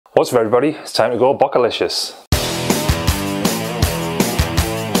What's up everybody, it's time to go Bokehlicious.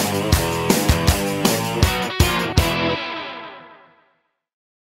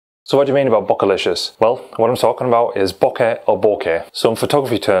 So what do you mean about Bokehlicious? Well, what I'm talking about is bokeh or bokeh. So in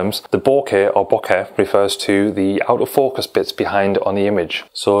photography terms, the bokeh or bokeh refers to the out of focus bits behind on the image.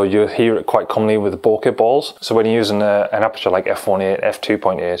 So you hear it quite commonly with the bokeh balls. So when you're using an aperture like f1.8,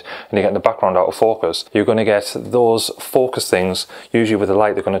 f2.8 and you're getting the background out of focus, you're going to get those focus things, usually with the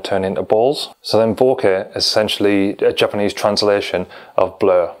light they're going to turn into balls. So then bokeh is essentially a Japanese translation of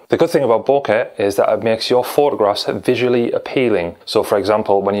blur. The good thing about bokeh is that it makes your photographs visually appealing. So for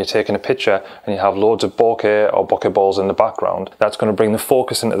example, when you're taking a picture and you have loads of bokeh or bokeh balls in the background, that's going to bring the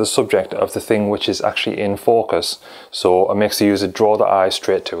focus into the subject of the thing which is actually in focus. So it makes the user draw the eye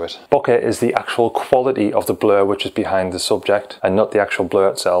straight to it. Bokeh is the actual quality of the blur which is behind the subject and not the actual blur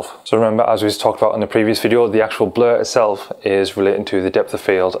itself. So remember, as we talked about in the previous video, the actual blur itself is relating to the depth of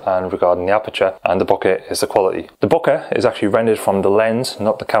field and regarding the aperture, and the bokeh is the quality. The bokeh is actually rendered from the lens,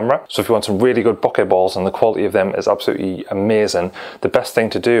 not the camera. So if you want some really good bokeh balls and the quality of them is absolutely amazing, the best thing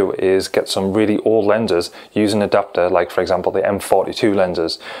to do is get some really old lenses, use an adapter like for example the M42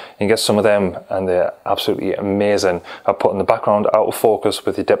 lenses. You can get some of them and they're absolutely amazing at putting the background out of focus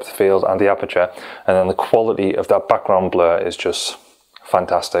with the depth of field and the aperture, and then the quality of that background blur is just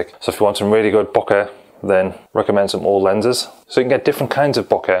fantastic. So if you want some really good bokeh, then recommend some old lenses. So you can get different kinds of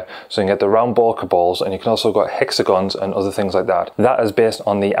bokeh. So you can get the round bokeh balls, and you can also get hexagons and other things like that. That is based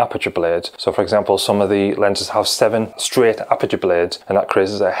on the aperture blades. So for example, some of the lenses have 7 straight aperture blades, and that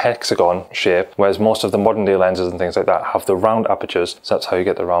creates a hexagon shape, whereas most of the modern day lenses and things like that have the round apertures. So that's how you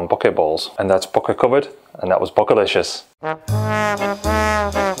get the round bokeh balls. And that's bokeh covered, and that was Bokehlicious.